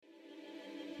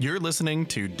You're listening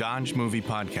to Dodge Movie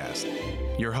Podcast.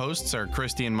 Your hosts are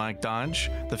Christy and Mike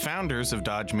Dodge, the founders of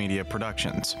Dodge Media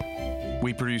Productions.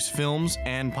 We produce films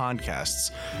and podcasts,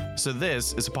 so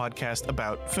this is a podcast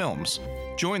about films.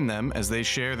 Join them as they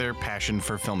share their passion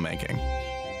for filmmaking.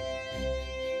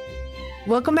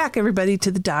 Welcome back, everybody,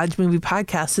 to the Dodge Movie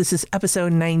Podcast. This is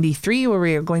episode 93, where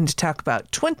we are going to talk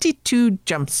about 22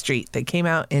 Jump Street that came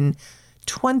out in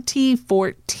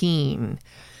 2014.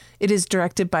 It is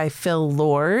directed by Phil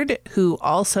Lord, who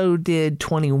also did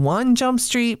 21 Jump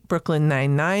Street, Brooklyn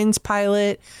Nine-Nine's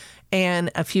pilot,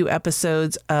 and a few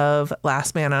episodes of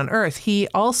Last Man on Earth. He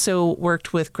also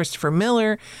worked with Christopher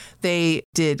Miller. They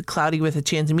did Cloudy with a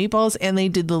Chance of Meatballs, and they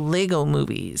did the Lego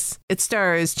movies. It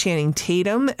stars Channing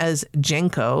Tatum as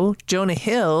Jenko, Jonah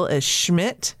Hill as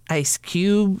Schmidt, Ice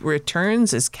Cube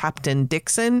returns as Captain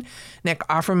Dixon, Nick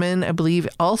Offerman, I believe,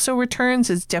 also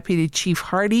returns as Deputy Chief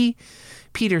Hardy,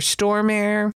 Peter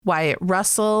Stormare, Wyatt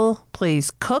Russell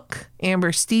plays Cook,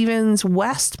 Amber Stevens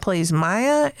West plays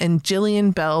Maya, and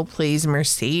Jillian Bell plays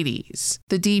Mercedes.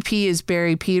 The DP is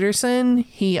Barry Peterson.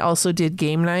 He also did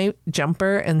Game Night,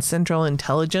 Jumper, and Central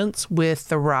Intelligence with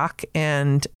The Rock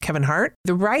and Kevin Hart.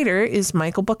 The writer is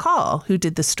Michael Bacall, who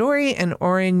did the story, and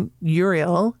Oren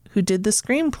Uriel, who did the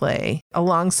screenplay,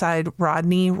 alongside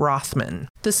Rodney Rothman.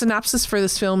 The synopsis for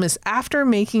this film is: after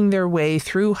making their way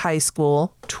through high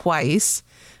school twice,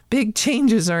 big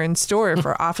changes are in store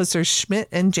for Officers Schmidt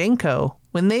and Jenko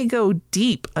when they go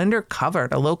deep undercover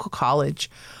at a local college.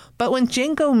 But when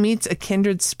Jenko meets a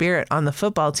kindred spirit on the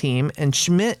football team and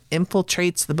Schmidt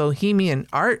infiltrates the bohemian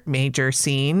art major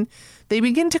scene, they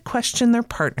begin to question their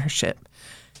partnership.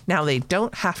 Now, they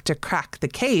don't have to crack the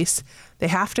case. They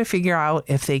have to figure out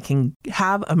if they can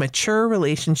have a mature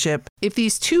relationship. If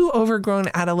these two overgrown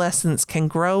adolescents can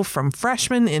grow from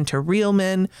freshmen into real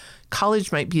men,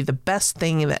 college might be the best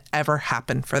thing that ever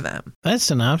happened for them. That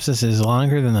synopsis is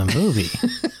longer than the movie.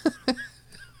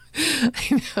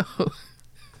 I know.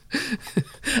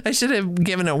 I should have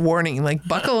given a warning, like,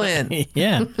 buckle in.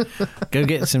 Yeah. Go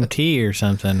get some tea or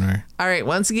something. All right.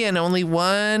 Once again, only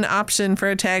one option for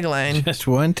a tagline. Just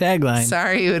one tagline.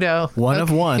 Sorry, Udo. One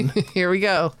of one. Here we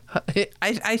go.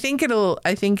 I think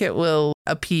it will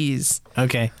appease.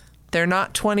 Okay. They're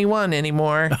not 21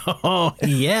 anymore. Oh,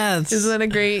 yes. Isn't that a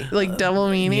great, double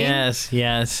meaning?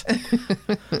 Yes.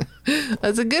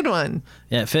 That's a good one.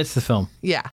 Yeah, it fits the film.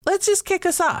 Yeah. Let's just kick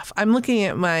us off. I'm looking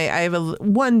at I have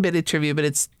one bit of trivia, but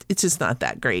it's just not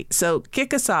that great. So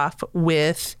kick us off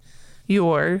with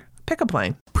your pickup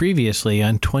line. Previously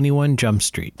on 21 Jump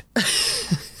Street,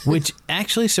 which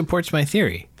actually supports my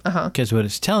theory. Because what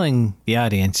it's telling the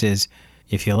audience is,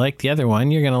 if you like the other one,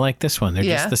 you're going to like this one. They're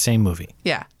just the same movie.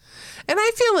 Yeah. And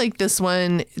I feel like this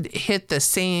one hit the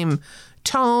same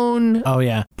tone. Oh,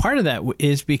 yeah. Part of that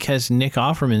is because Nick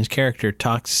Offerman's character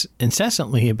talks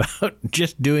incessantly about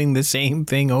just doing the same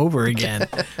thing over again.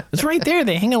 It's right there.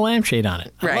 They hang a lampshade on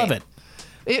it. I love it.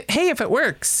 Hey, if it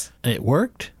works. It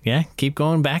worked. Yeah. Keep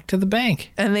going back to the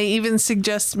bank. And they even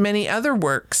suggest many other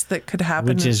works that could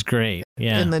happen. Which is great.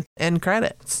 Yeah. In the end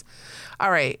credits.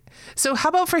 All right. So how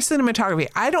about for cinematography?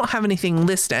 I don't have anything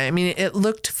listed. I mean, it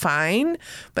looked fine,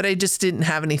 but I just didn't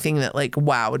have anything that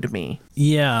wowed me.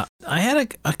 Yeah. I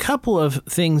had a couple of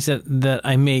things that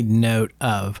I made note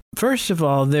of. First of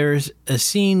all, there's a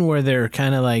scene where they're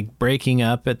kind of breaking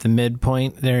up at the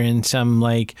midpoint. They're in some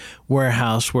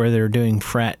warehouse where they're doing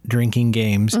frat drinking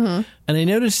games. Mm-hmm. And I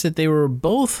noticed that they were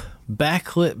both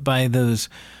backlit by those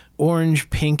orange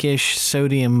pinkish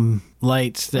sodium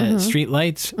lights, that street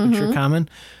lights, which are common.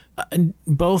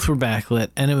 Both were backlit,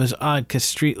 and it was odd because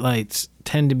street lights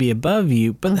tend to be above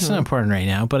you, but that's not important right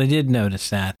now. But I did notice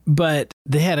that. But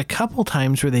they had a couple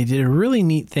times where they did a really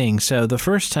neat thing. So the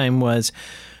first time was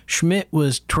Schmidt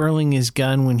was twirling his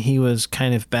gun when he was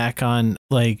kind of back on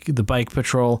the bike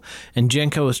patrol, and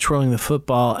Jenko was twirling the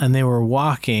football, and they were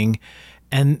walking.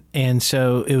 And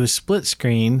so it was split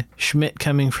screen, Schmidt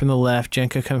coming from the left,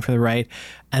 Jenko coming from the right.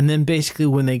 And then basically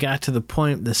when they got to the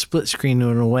point, the split screen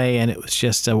went away and it was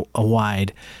just a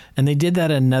wide. And they did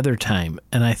that another time.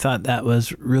 And I thought that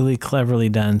was really cleverly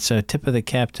done. So tip of the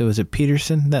cap to, was it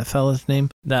Peterson, that fella's name?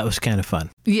 That was kind of fun.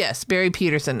 Yes, Barry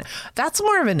Peterson. That's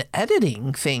more of an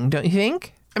editing thing, don't you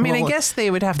think? I mean, I guess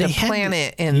they would have to plan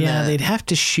it in they'd have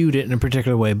to shoot it in a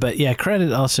particular way. But yeah,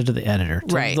 credit also to the editor,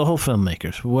 to the whole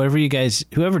filmmakers.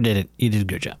 Whoever did it, you did a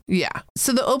good job. Yeah.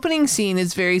 So the opening scene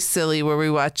is very silly, where we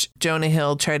watch Jonah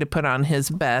Hill try to put on his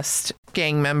best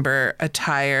gang member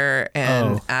attire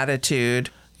and attitude.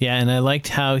 Yeah, and I liked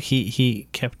how he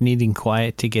kept needing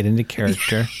quiet to get into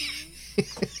character.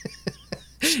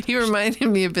 He reminded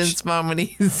me of Vince Vaughn when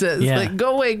he says, Yeah. like,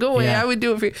 go away, Yeah. I would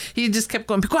do it for you. He just kept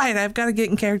going, be quiet, I've got to get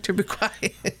in character, be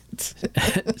quiet.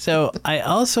 So I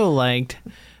also liked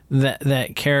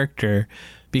that character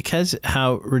because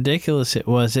how ridiculous it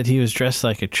was that he was dressed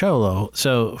like a cholo.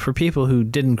 So for people who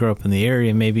didn't grow up in the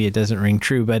area, maybe it doesn't ring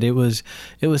true, but it was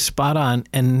spot on.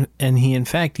 And he in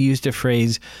fact used a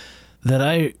phrase that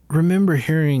I remember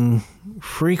hearing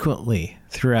frequently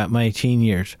throughout my teen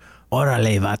years.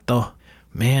 Orale, vato.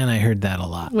 Man, I heard that a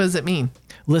lot. What does it mean?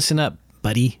 Listen up,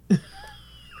 buddy.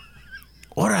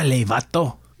 Orale,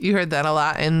 vato. You heard that a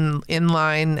lot in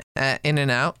line at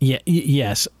In-N-Out? Yeah,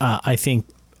 yes. I think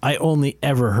I only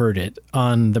ever heard it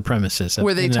on the premises. Of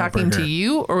Were they In-N-Out talking to Burger.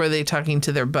 you or were they talking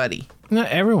to their buddy? No,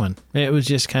 everyone. It was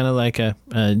just kind of like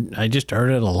I just heard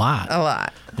it a lot. A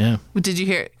lot. Yeah. Did you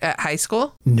hear it at high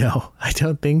school? No, I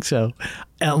don't think so.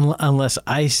 Unless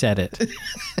I said it.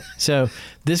 So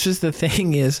this was the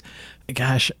thing is,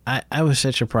 gosh, I was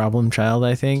such a problem child,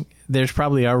 I think. There's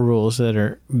probably are rules that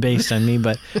are based on me,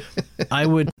 but I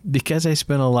would, because I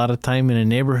spent a lot of time in a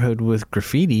neighborhood with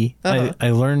graffiti, I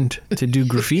learned to do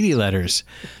graffiti letters.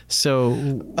 So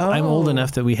I'm old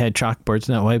enough that we had chalkboards,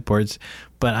 not whiteboards,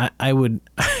 but I would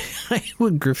I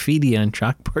would graffiti on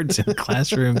chalkboards in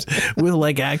classrooms with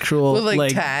like actual With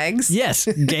like tags? Yes,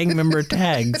 gang member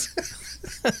tags.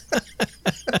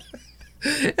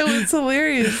 And what's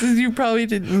hilarious is you probably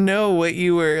didn't know what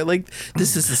you were like.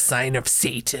 This is a sign of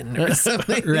Satan or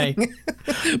something, Right.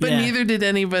 But Yeah. neither did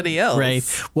anybody else, Right.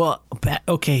 Well,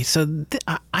 okay. So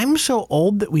I'm so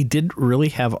old that we didn't really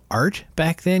have art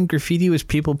back then. Graffiti was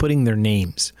people putting their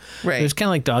names. Right. It was kind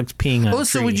of like dogs peeing on a Oh,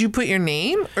 so tree. would you put your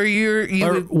name or you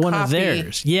Or would one of copy-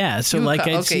 theirs. Yeah. So You would like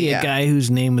I'd okay, see a yeah. guy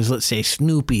whose name was, let's say,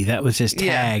 Snoopy. That was his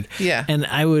Yeah, tag. yeah. And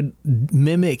I would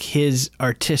mimic his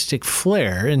artistic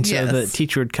flair. And so Yes. the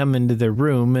teacher would come into their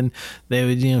room and they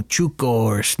would, Chuco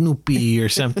or Snoopy or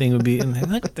something would be, and they're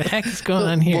like, what the heck is going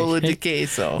on here? Bola de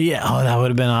queso. Yeah, oh, that would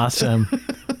have been awesome.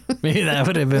 Maybe that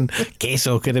would have been,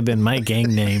 Queso could have been my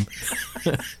gang name.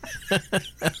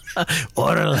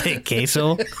 Orale,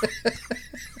 Queso.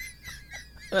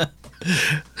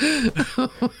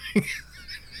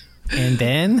 And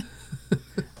then,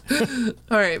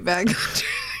 All right, back.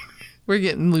 We're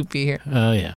getting loopy here.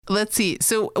 oh yeah. Let's see.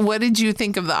 So, what did you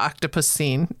think of the octopus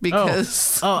scene?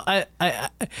 Because I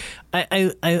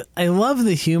love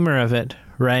the humor of it,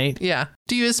 right? yeah,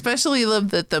 do you especially love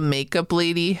that the makeup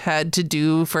lady had to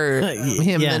do for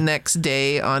him yeah. the next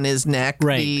day on his neck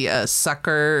Right. the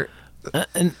sucker?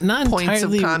 And not Points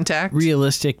of entirely contact?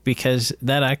 realistic because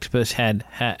that octopus had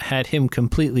him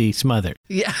completely smothered.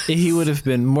 Yeah. He would have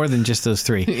been more than just those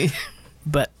three.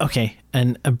 But okay,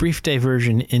 and a brief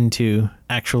diversion into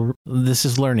actual, this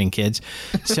is learning, kids.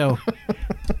 So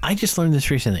I just learned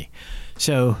this recently.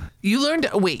 So You learned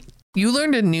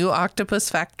a new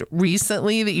octopus fact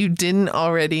recently that you didn't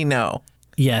already know.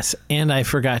 yes, and I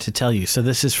forgot to tell you. So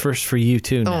this is first for you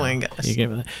too. Now. Oh my gosh. You get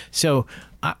it? So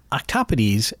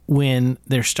octopodes, when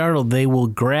they're startled, they will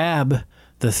grab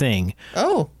the thing.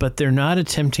 Oh, But they're not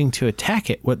attempting to attack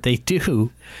it. What they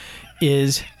do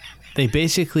is they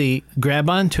basically grab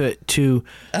onto it to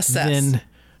Assess. then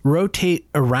rotate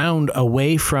around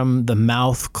away from the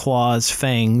mouth, claws,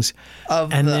 fangs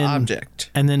of and the then, object.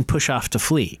 and then push off to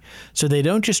flee. So they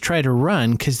don't just try to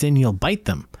run because then you'll bite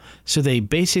them. So they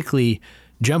basically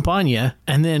jump on you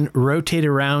and then rotate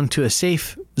around to a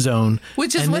safe zone,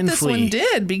 Which is and what then this flee. one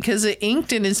did because it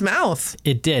inked in his mouth.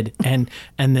 It did, and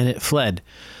then it fled.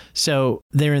 So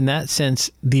they're in that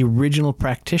sense the original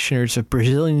practitioners of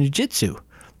Brazilian Jiu-Jitsu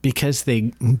because they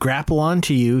grapple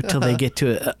onto you till they get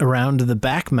to around to the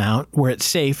back mount where it's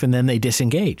safe, and then they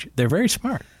disengage. They're very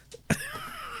smart.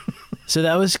 So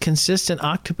that was consistent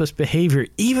octopus behavior,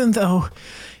 even though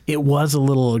it was a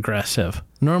little aggressive.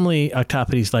 Normally,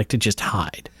 octopodes like to just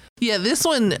hide. Yeah, this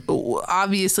one,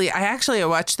 obviously, I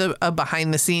watched the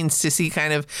behind the scenes to see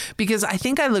kind of, because I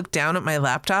think I looked down at my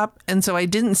laptop, and so I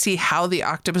didn't see how the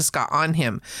octopus got on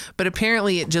him. But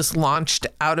apparently it just launched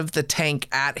out of the tank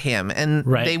at him, and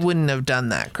Right. they wouldn't have done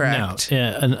that, correct? No,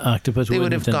 yeah, an octopus They would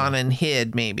wouldn't have done gone and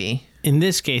hid, maybe. In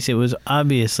this case, it was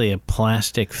obviously a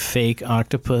plastic fake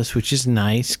octopus, which is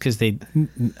nice because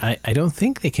I don't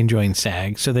think they can join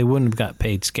SAG, so they wouldn't have got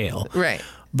paid scale. Right.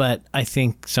 But I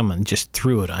think someone just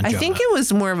threw it on I Jonah. think it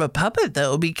was more of a puppet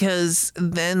though, because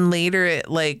then later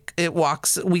it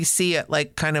walks, we see it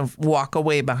like kind of walk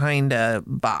away behind a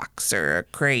box or a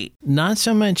crate. Not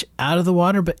so much out of the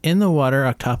water, but in the water,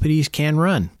 octopodes can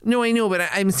run. No, I know, but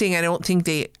I'm saying I don't think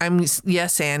I'm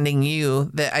yes-anding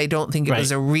you that I don't think it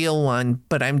was Right. a real one,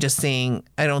 but I'm just saying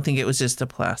I don't think it was just a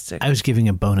plastic. I was giving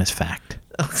a bonus fact.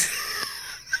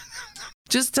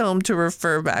 Just tell them to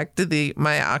refer back to the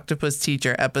My Octopus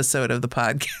Teacher episode of the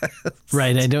podcast.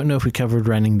 Right. I don't know if we covered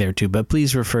running there too, but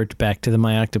please refer back to the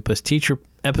My Octopus Teacher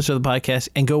episode of the podcast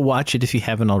and go watch it if you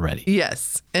haven't already.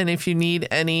 Yes. And if you need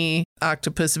any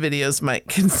octopus videos, Mike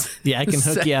can I can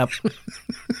hook you up.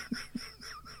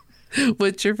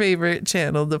 What's your favorite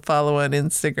channel to follow on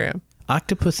Instagram?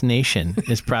 Octopus Nation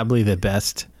is probably the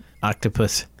best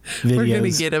octopus videos. We're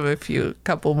going to get him a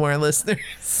couple more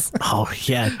listeners. Oh,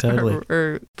 yeah, totally.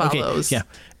 or follows. Okay, yeah.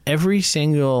 Every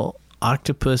single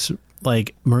octopus,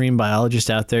 like marine biologist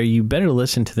out there, you better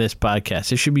listen to this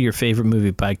podcast. It should be your favorite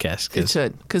movie podcast. It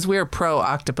should, because we're pro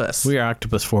octopus. We are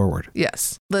octopus forward.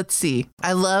 Yes. Let's see.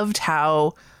 I loved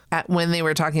how when they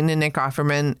were talking to Nick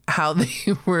Offerman, how they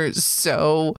were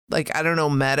so, like, I don't know,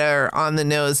 meta or on the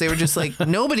nose. They were just like,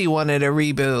 nobody wanted a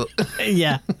reboot.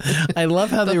 Yeah. I love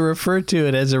how they refer to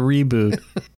it as a reboot.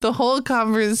 The whole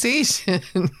conversation.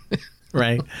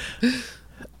 Right.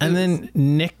 And then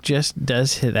Nick just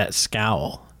does that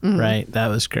scowl. Mm-hmm. Right. That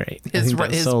was great. His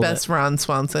best Ron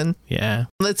Swanson. Yeah.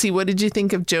 Let's see. What did you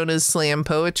think of Jonah's slam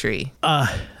poetry?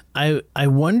 I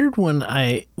wondered when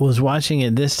I was watching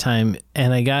it this time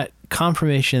and I got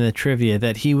confirmation in the trivia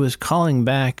that he was calling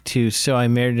back to So I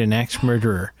Married an Axe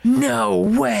Murderer. No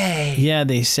way. Yeah,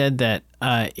 they said that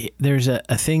there's a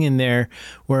thing in there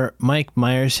where Mike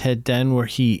Myers had done where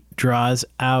he draws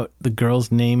out the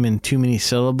girl's name in too many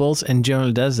syllables, and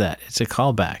Jonah does that. It's a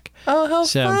callback. Oh, how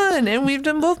fun. And we've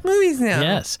done both movies now.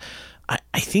 Yes.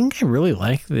 I think I really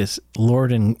like this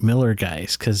Lord and Miller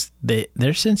guys because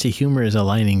their sense of humor is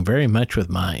aligning very much with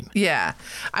mine. Yeah.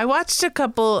 I watched a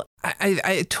couple,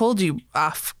 I told you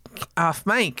off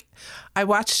mic, I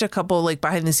watched a couple like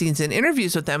behind the scenes and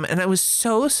interviews with them, and I was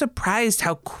so surprised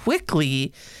how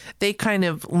quickly they kind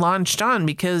of launched on,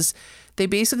 because they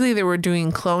were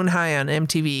doing Clone High on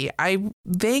MTV. I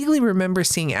vaguely remember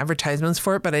seeing advertisements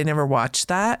for it, but I never watched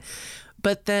that.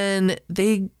 But then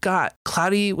they got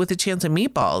Cloudy with a Chance of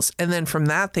Meatballs. And then from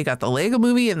that, they got the Lego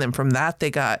Movie. And then from that, they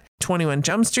got 21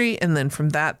 Jump Street. And then from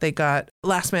that, they got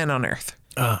Last Man on Earth.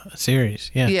 A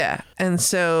series. Yeah. Yeah. And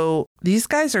so these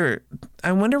guys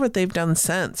I wonder what they've done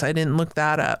since. I didn't look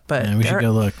that up, but we should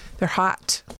go look. They're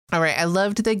hot. All right. I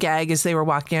loved the gag as they were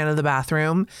walking out of the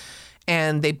bathroom.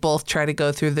 And they both try to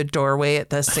go through the doorway at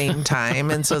the same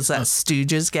time. And so it's that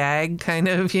Stooges gag kind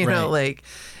of, you know, like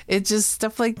it's just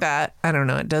stuff like that. I don't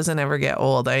know. It doesn't ever get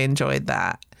old. I enjoyed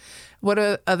that. What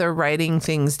other writing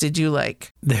things did you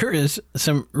like? There is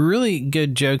some really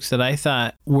good jokes that I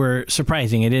thought were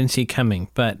surprising. I didn't see coming,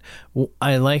 but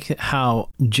I like how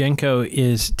Jenko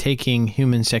is taking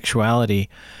human sexuality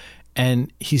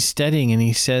and he's studying, and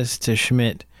he says to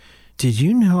Schmidt, "Did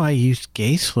you know I used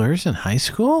gay slurs in high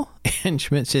school?" And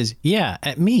Schmidt says, "Yeah,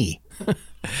 at me."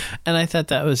 And I thought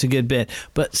that was a good bit.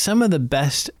 But some of the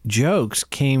best jokes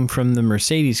came from the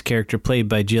Mercedes character played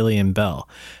by Jillian Bell.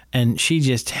 And she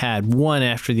just had one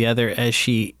after the other as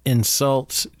she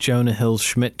insults Jonah Hill's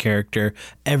Schmidt character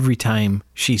every time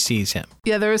she sees him.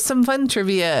 Yeah, there was some fun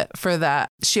trivia for that.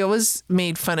 She always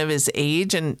made fun of his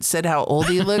age and said how old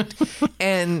he looked.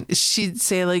 And she'd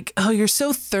say like, "Oh, you're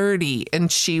so 30." And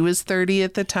she was 30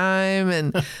 at the time.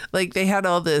 And like they had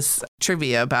all this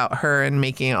trivia about her and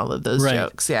making all of those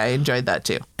jokes. Yeah, I enjoyed that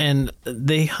too. And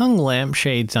they hung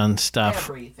lampshades on stuff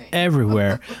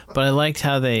everywhere. But I liked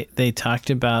how they talked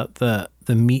about the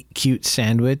meat cute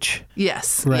sandwich.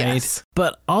 Yes. Right. Yes.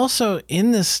 But also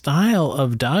in the style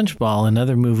of Dodgeball,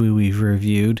 another movie we've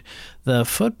reviewed, the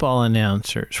football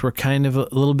announcers were kind of a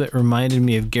little bit reminded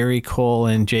me of Gary Cole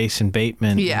and Jason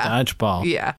Bateman in Dodgeball.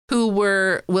 Yeah. Who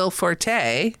were Will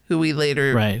Forte, who we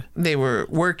later, they were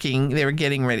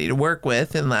getting ready to work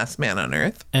with in Last Man on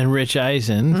Earth. And Rich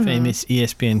Eisen, famous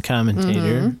ESPN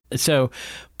commentator. So,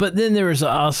 but then there was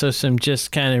also some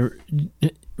just kind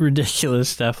of ridiculous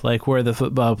stuff like where the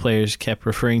football players kept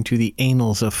referring to the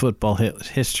annals of football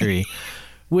history,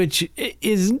 which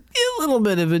is a little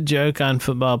bit of a joke on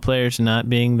football players not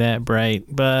being that bright.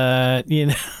 But, you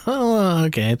know,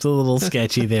 okay, it's a little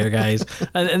sketchy there, guys.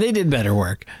 They did better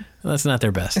work. That's not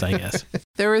their best, I guess.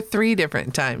 There were 3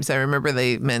 different times I remember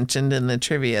they mentioned in the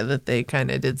trivia that they kind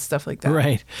of did stuff like that.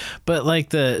 Right. But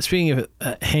like speaking of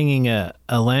hanging a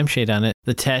lampshade on it,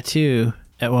 the tattoo,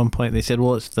 at one point they said,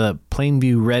 well, it's the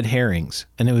Plainview Red Herrings.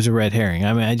 And it was a red herring.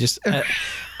 I mean,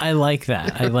 I like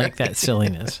that. I like that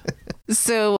silliness.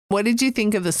 So what did you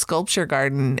think of the sculpture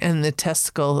garden and the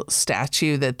testicle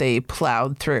statue that they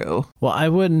plowed through? Well, I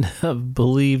wouldn't have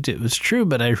believed it was true,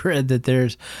 but I read that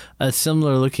there's a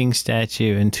similar looking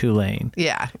statue in Tulane.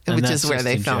 Yeah, which is where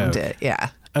they filmed it.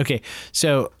 Yeah. Okay,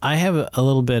 so I have a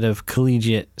little bit of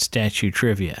collegiate statue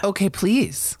trivia. Okay,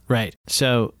 please. Right.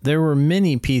 So there were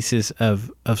many pieces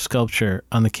of sculpture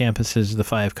on the campuses of the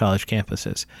 5 college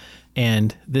campuses.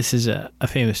 And this is a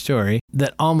famous story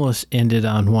that almost ended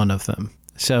on one of them.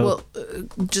 So, Well,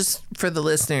 just for the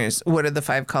listeners, what are the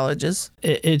 5 colleges?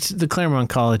 it's the Claremont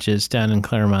colleges down in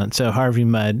Claremont. So Harvey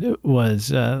Mudd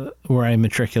was where I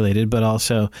matriculated, but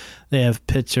also they have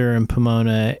Pitzer and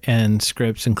Pomona and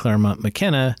Scripps and Claremont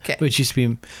McKenna, Okay. which used to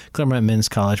be Claremont Men's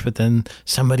College. But then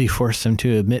somebody forced them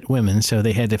to admit women, so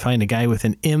they had to find a guy with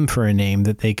an M for a name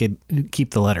that they could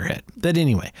keep the letterhead. But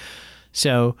anyway,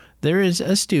 so there is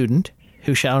a student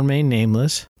who shall remain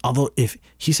nameless, although if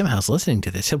he somehow is listening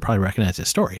to this, he'll probably recognize this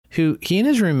story, who he and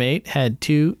his roommate had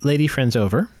 2 lady friends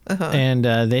over, and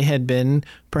they had been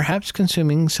perhaps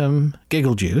consuming some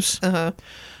giggle juice,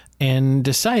 and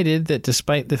decided that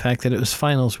despite the fact that it was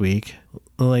finals week,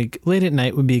 like late at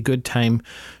night would be a good time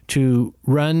to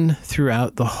run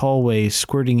throughout the hallway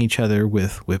squirting each other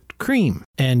with whipped cream.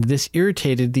 And this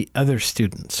irritated the other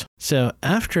students. So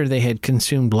after they had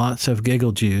consumed lots of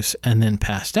giggle juice and then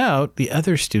passed out, the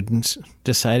other students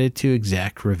decided to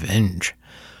exact revenge.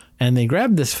 And they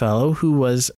grabbed this fellow who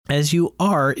was, as you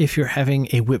are if you're having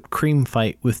a whipped cream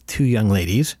fight with 2 young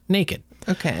ladies, naked.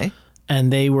 Okay.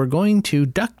 And they were going to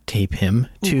duct tape him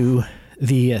to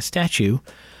the statue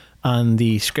on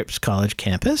the Scripps College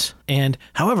campus. And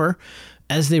however,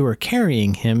 as they were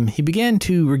carrying him, he began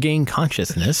to regain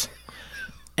consciousness.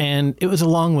 And it was a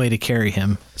long way to carry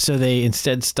him. So they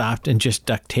instead stopped and just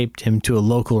duct taped him to a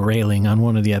local railing on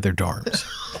one of the other dorms.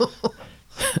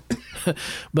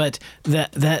 But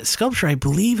that sculpture, I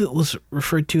believe it was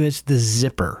referred to as the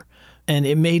Zipper. And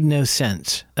it made no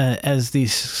sense, as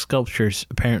these sculptures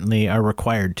apparently are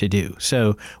required to do.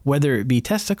 So whether it be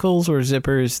testicles or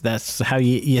zippers, that's how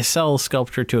you sell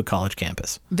sculpture to a college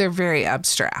campus. They're very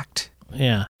abstract.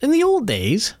 Yeah. In the old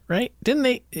days, right? Didn't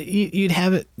they? You'd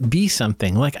have it be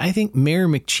something. Like, I think Mayor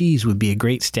McCheese would be a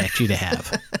great statue to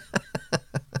have.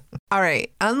 All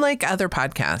right. Unlike other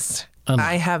podcasts,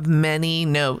 I have many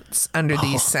notes under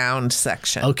the sound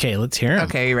section. Okay, let's hear them.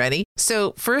 Okay, you ready?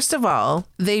 So, first of all,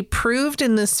 they proved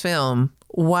in this film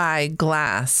why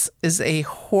glass is a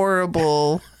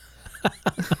horrible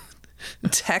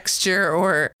texture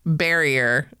or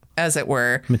barrier, as it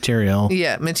were. Material.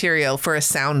 Yeah, material for a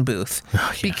sound booth.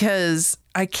 Oh, yeah. Because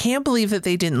I can't believe that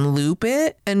they didn't loop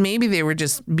it. And maybe they were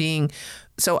just being...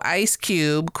 So Ice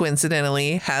Cube,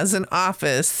 coincidentally, has an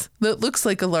office that looks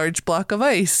like a large block of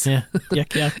ice. Yeah. Yuck,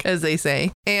 yuck. As they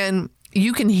say. And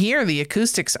you can hear the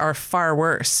acoustics are far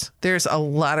worse. There's a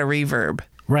lot of reverb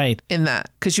Right. in that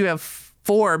because you have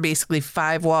basically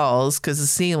 5 walls because of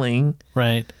ceiling.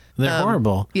 Right. They're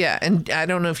horrible. Yeah. And I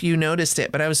don't know if you noticed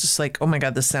it, but I was just like, oh my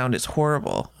God, the sound is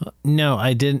horrible. No,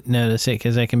 I didn't notice it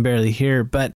because I can barely hear.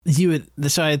 But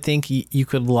so I think you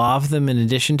could lav them in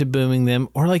addition to booming them,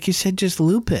 or like you said, just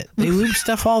loop it. They loop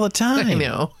stuff all the time. I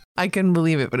know. I couldn't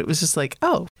believe it, but it was just like,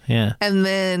 oh. Yeah. And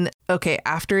then, okay,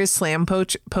 after his slam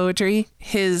poetry,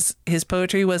 his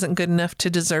poetry wasn't good enough to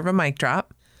deserve a mic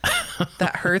drop.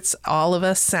 That hurts all of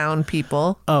us sound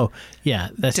people. Oh, yeah.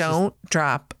 Don't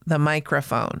drop the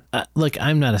microphone. Look,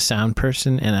 I'm not a sound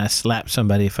person, and I slap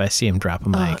somebody if I see him drop a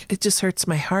mic. It just hurts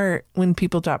my heart when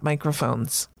people drop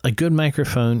microphones. A good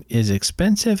microphone is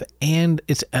expensive, and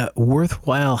it's a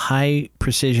worthwhile, high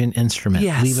precision instrument.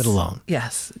 Yes. Leave it alone.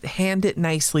 Yes. Hand it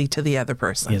nicely to the other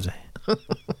person. Yes.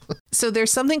 So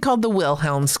there's something called the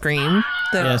Wilhelm scream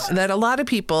that a lot of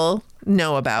people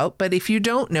know about. But if you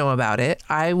don't know about it,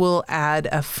 I will add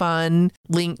a fun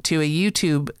link to a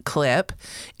YouTube clip.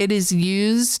 It is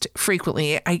used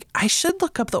frequently. I should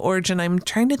look up the origin. I'm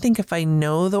trying to think if I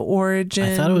know the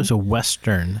origin. I thought it was a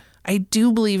Western. I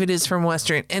do believe it is from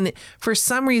Western. And for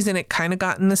some reason, it kind of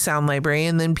got in the sound library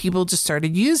and then people just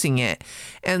started using it.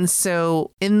 And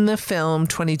so in the film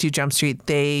 22 Jump Street,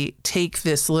 they take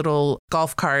this little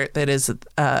golf cart that is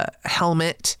a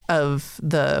helmet of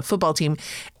the football team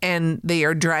and they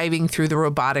are driving through the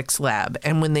robotics lab.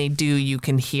 And when they do, you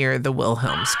can hear the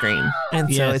Wilhelm scream.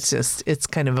 And so it's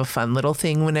kind of a fun little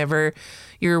thing whenever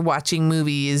you're watching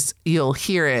movies, you'll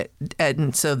hear it.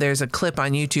 And so there's a clip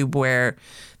on YouTube where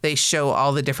they show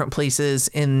all the different places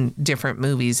in different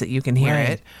movies that you can hear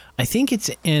it. I think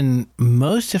it's in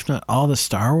most, if not all, the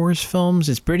Star Wars films.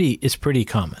 It's pretty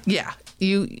common. Yeah.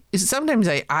 Sometimes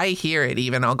I hear it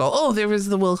even. I'll go, oh, there was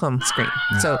the Wilhelm scream.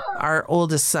 So our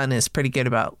oldest son is pretty good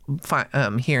about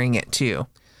hearing it too.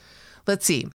 Let's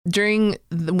see.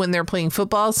 When they're playing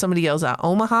football, somebody yells out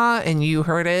Omaha, and you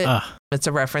heard it. It's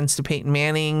a reference to Peyton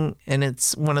Manning, and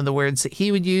it's one of the words that he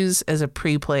would use as a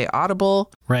pre-play audible.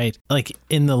 Right. Like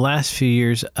in the last few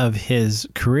years of his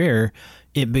career,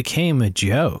 it became a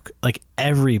joke. Like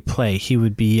every play, he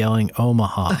would be yelling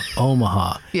Omaha,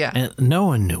 Omaha. Yeah. And no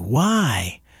one knew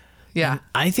why. Yeah. And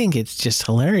I think it's just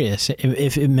hilarious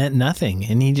if it meant nothing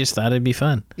and he just thought it'd be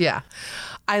fun. Yeah.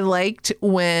 I liked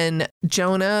when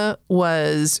Jonah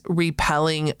was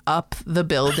rappelling up the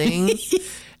building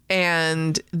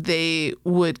and they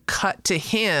would cut to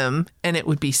him and it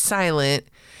would be silent.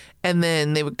 And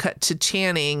then they would cut to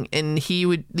Channing and he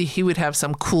would have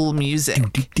some cool music.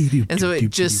 And so it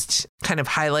just kind of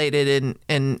highlighted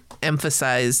and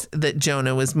emphasized that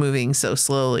Jonah was moving so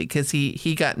slowly because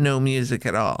he got no music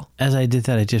at all. As I did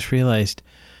that, I just realized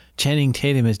Channing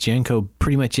Tatum as Jenko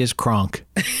pretty much is Kronk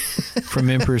from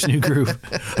Emperor's New Groove.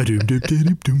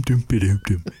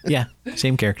 Yeah,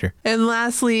 same character. And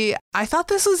lastly, I thought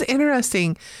this was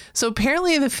interesting. So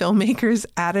apparently the filmmakers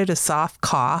added a soft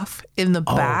cough in the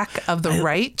back of the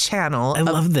right channel. I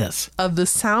love this. Of the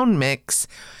sound mix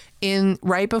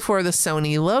right before the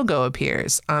Sony logo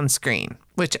appears on screen,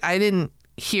 which I didn't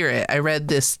hear it. I read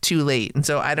this too late. And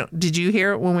so did you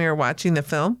hear it when we were watching the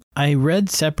film? I read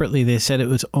separately. They said it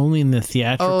was only in the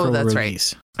theatrical that's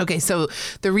release. Right. Okay, so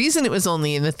the reason it was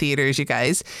only in the theaters, you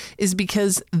guys, is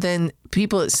because then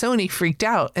people at Sony freaked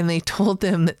out and they told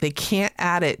them that they can't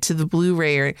add it to the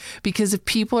Blu-ray because if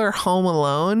people are home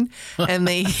alone and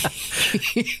they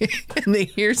and they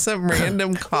hear some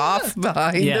random cough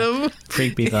behind them,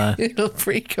 freak people out. It'll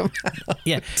freak them out.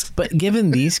 Yeah, but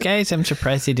given these guys, I'm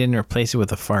surprised they didn't replace it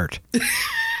with a fart.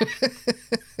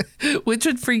 Which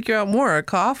would freak you out more, a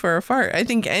cough or a fart? I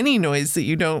think any noise that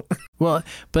you don't. Well,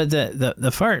 but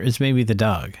the fart is maybe the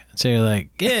dog. So you're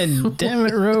like, good, damn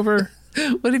it, Rover.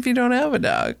 What if you don't have a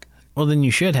dog? Well, then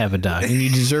you should have a dog, and you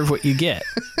deserve what you get.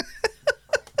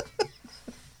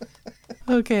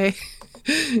 Okay.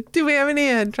 Do we have any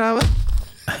head trauma?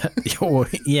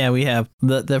 Yeah, we have.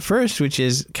 The first, which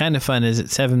is kind of fun, is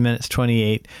at 7 minutes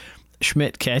 28.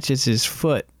 Schmidt catches his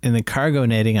foot in the cargo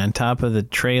netting on top of the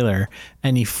trailer,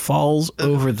 and he falls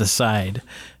over the side.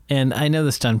 And I know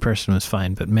the stunned person was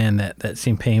fine, but man, that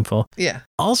seemed painful. Yeah.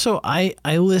 Also, I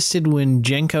listed when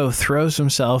Jenko throws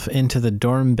himself into the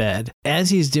dorm bed. As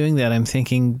he's doing that, I'm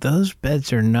thinking, those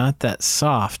beds are not that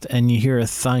soft. And you hear a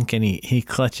thunk and he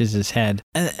clutches his head.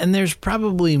 And there's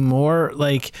probably more,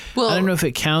 like, I don't know if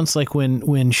it counts, like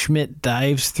when Schmidt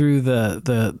dives through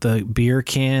the beer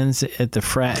cans at the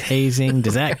frat hazing.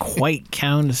 Does that quite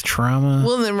count as trauma?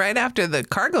 Well, then right after the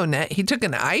cargo net, he took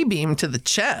an I-beam to the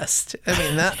chest. I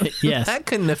mean, yes. That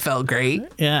couldn't have felt great.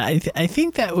 Yeah, I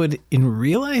think that would in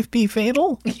real life be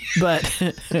fatal, but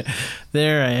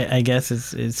there I guess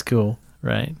it's cool,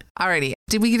 right? Alrighty.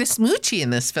 Did we get a smoochie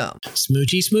in this film?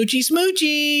 Smoochy, smoochy,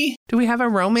 smoochy. Do we have a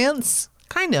romance?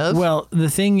 Kind of. Well, the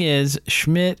thing is,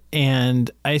 Schmidt and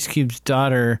Ice Cube's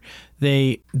daughter,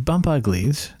 they bump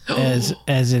uglies, as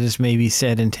it is maybe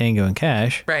said in Tango and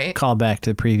Cash. Right. Call back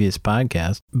to the previous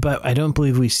podcast. But I don't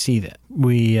believe we see that.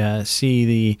 We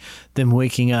see them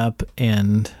waking up,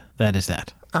 and that is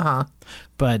that. Uh-huh.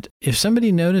 But if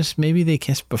somebody noticed, maybe they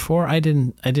kissed before. I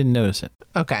didn't notice it.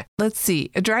 Okay. Let's see.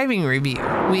 A driving review.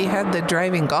 We had the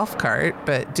driving golf cart,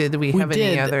 but did we have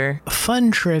any other?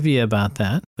 Fun trivia about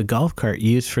that. The golf cart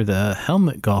used for the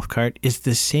helmet golf cart is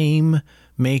the same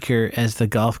maker as the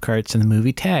golf carts in the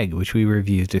movie Tag, which we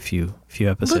reviewed a few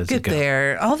episodes ago. Look at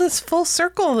there. All this full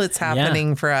circle that's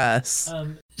happening for us.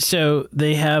 So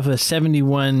they have a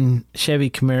 71 Chevy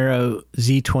Camaro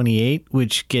Z28,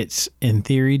 which gets, in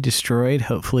theory, destroyed.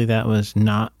 Hopefully that was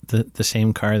not the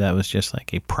same car. That was just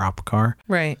like a prop car.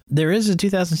 Right. There is a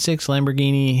 2006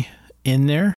 Lamborghini in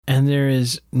there, and there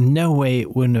is no way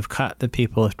it wouldn't have caught the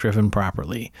people if driven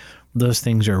properly. Those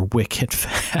things are wicked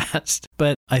fast.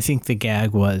 But I think the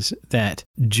gag was that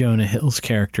Jonah Hill's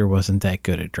character wasn't that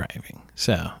good at driving.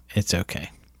 So it's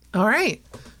okay. All right.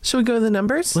 Should we go to the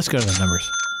numbers? Let's go to the numbers.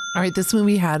 All right. This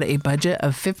movie had a budget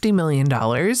of $50 million.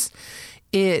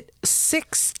 It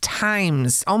 6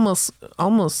 times,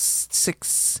 almost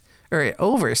 6 or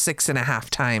over 6.5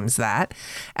 times that,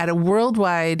 at a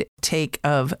worldwide take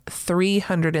of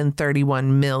 $331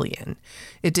 million.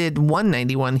 It did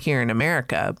 $191 here in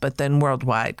America, but then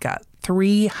worldwide got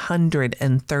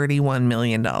 $331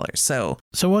 million. So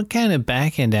what kind of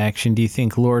back-end action do you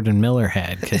think Lord and Miller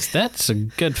had? Because that's a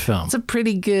good film. It's a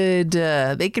pretty good,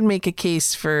 they can make a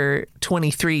case for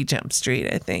 23 Jump Street,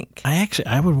 I think.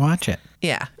 I would watch it.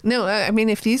 Yeah. No, I mean,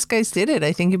 if these guys did it,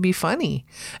 I think it'd be funny.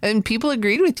 And people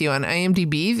agreed with you on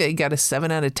IMDb. They got a 7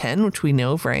 out of 10, which we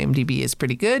know for IMDb is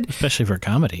pretty good. Especially for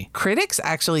comedy. Critics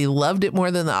actually loved it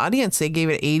more than the audience. They gave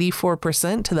it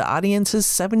 84% to the audience's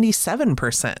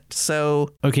 77%. So,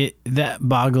 okay, that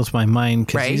boggles my mind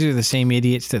because Right? these are the same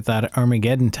idiots that thought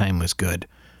Armageddon Time was good.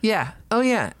 yeah. Oh,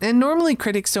 yeah. And normally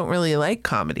critics don't really like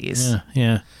comedies.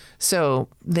 Yeah. So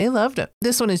they loved it.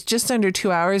 This one is just under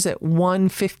 2 hours at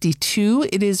 1:52.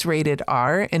 It is rated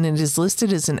R, and it is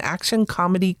listed as an action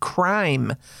comedy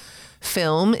crime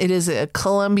film. It is a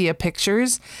Columbia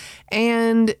Pictures,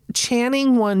 and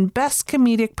Channing won Best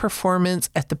Comedic Performance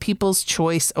at the People's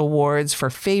Choice Awards for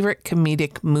Favorite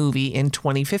Comedic Movie in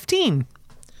 2015.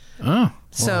 Oh,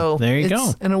 So there you it's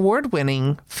go. an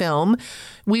award-winning film.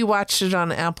 We watched it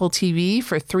on Apple TV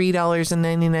for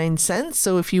 $3.99.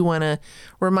 So if you want to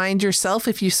remind yourself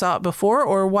if you saw it before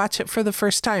or watch it for the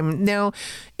first time. Now,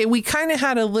 we kind of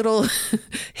had a little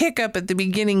hiccup at the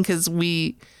beginning because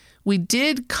we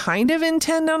did kind of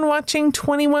intend on watching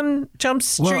 21 Jump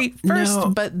Street first, no.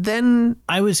 but then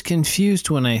I was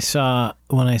confused when I saw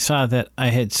that I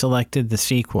had selected the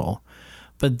sequel.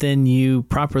 But then you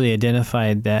properly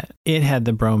identified that it had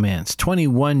the bromance.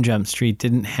 21 Jump Street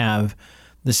didn't have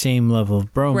the same level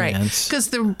of bromance. right, because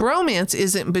the bromance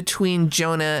isn't between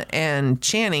Jonah and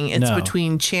Channing. It's No.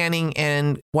 between Channing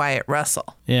and Wyatt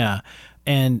Russell. Yeah.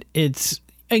 And it's,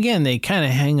 again, they kind of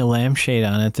hang a lampshade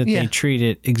on it that Yeah. they treat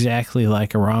it exactly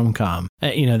like a rom-com.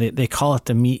 They call it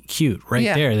the meet cute right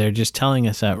Yeah. there. They're just telling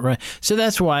us that. Right. So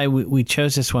that's why we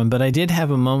chose this one. But I did have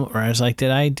a moment where I was like,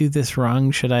 did I do this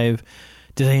wrong?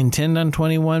 Did I intend on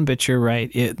 21? But you're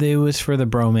right. It was for the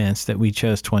bromance that we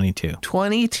chose 22.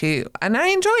 22. And I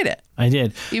enjoyed it, I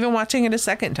did. even watching it a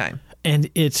second time. And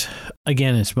it's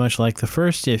much like the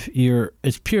first.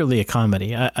 It's purely a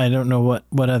comedy. I don't know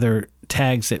what other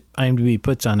tags that IMDb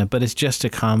puts on it, but it's just a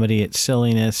comedy. It's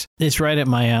silliness. It's right up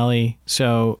my alley.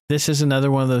 So this is another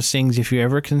one of those things. If you're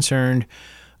ever concerned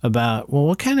about, well,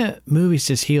 what kind of movies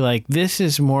does he like? This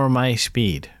is more my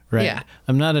speed, right? Yeah.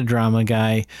 I'm not a drama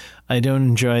guy. I don't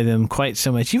enjoy them quite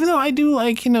so much, even though I do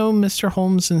like, Mr.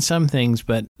 Holmes and some things,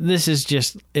 but this is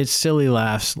just, it's silly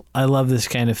laughs. I love this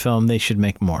kind of film. They should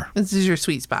make more. This is your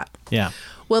sweet spot. Yeah.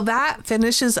 Well, that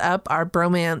finishes up our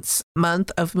bromance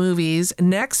month of movies.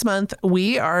 Next month,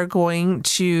 we are going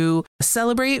to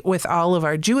celebrate with all of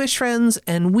our Jewish friends,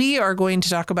 and we are going to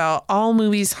talk about all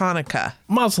movies Hanukkah.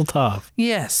 Mazel tov.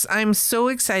 Yes, I'm so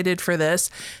excited for this.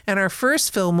 And our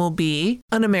first film will be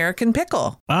An American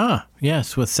Pickle. Ah,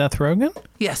 yes, with Seth Rogen.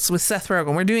 Yes, with Seth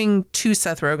Rogen. We're doing 2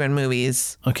 Seth Rogen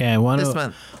movies Okay, I want this to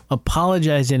month.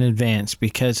 apologize in advance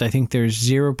because I think there's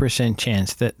 0%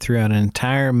 chance that throughout an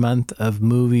entire month of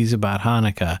movies about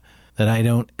Hanukkah that I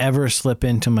don't ever slip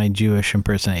into my Jewish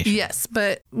impersonation. Yes,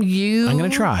 but you... I'm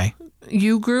going to try.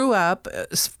 You grew up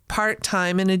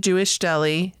part-time in a Jewish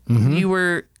deli. Mm-hmm. You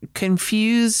were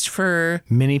confused for...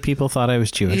 Many people thought I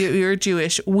was Jewish. You're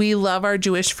Jewish. We love our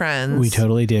Jewish friends. We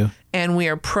totally do. And we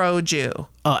are pro-Jew.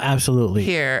 Oh, absolutely.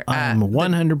 Here I'm at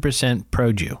 100%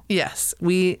 pro-Jew. Yes,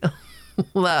 we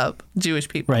love Jewish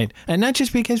people. Right. And not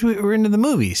just because we're into the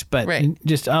movies, but Right.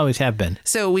 just always have been.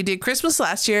 So we did Christmas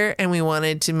last year, and we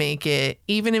wanted to make it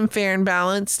even and fair and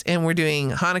balanced, and we're doing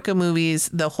Hanukkah movies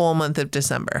the whole month of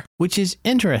December. Which is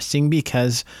interesting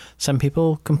because some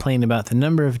people complain about the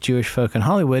number of Jewish folk in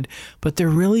Hollywood, but there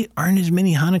really aren't as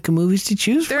many Hanukkah movies to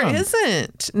choose There from.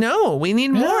 isn't. No, we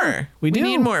need more. we do.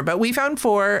 need more, but we found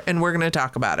 4, and we're going to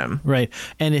talk about them. Right.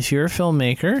 And if you're a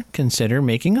filmmaker, consider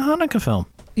making a Hanukkah film.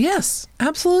 Yes,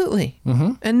 absolutely.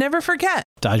 Mm-hmm. And never forget.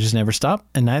 Dodges never stop,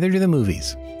 and neither do the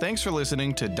movies. Thanks for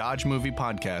listening to Dodge Movie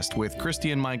Podcast with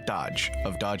Christy and Mike Dodge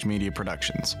of Dodge Media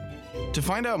Productions. To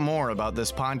find out more about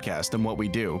this podcast and what we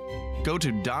do, go to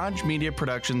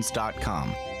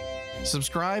dodgemediaproductions.com.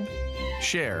 Subscribe,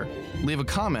 share, leave a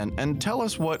comment, and tell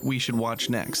us what we should watch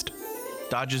next.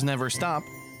 Dodges never stop,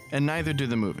 and neither do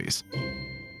the movies.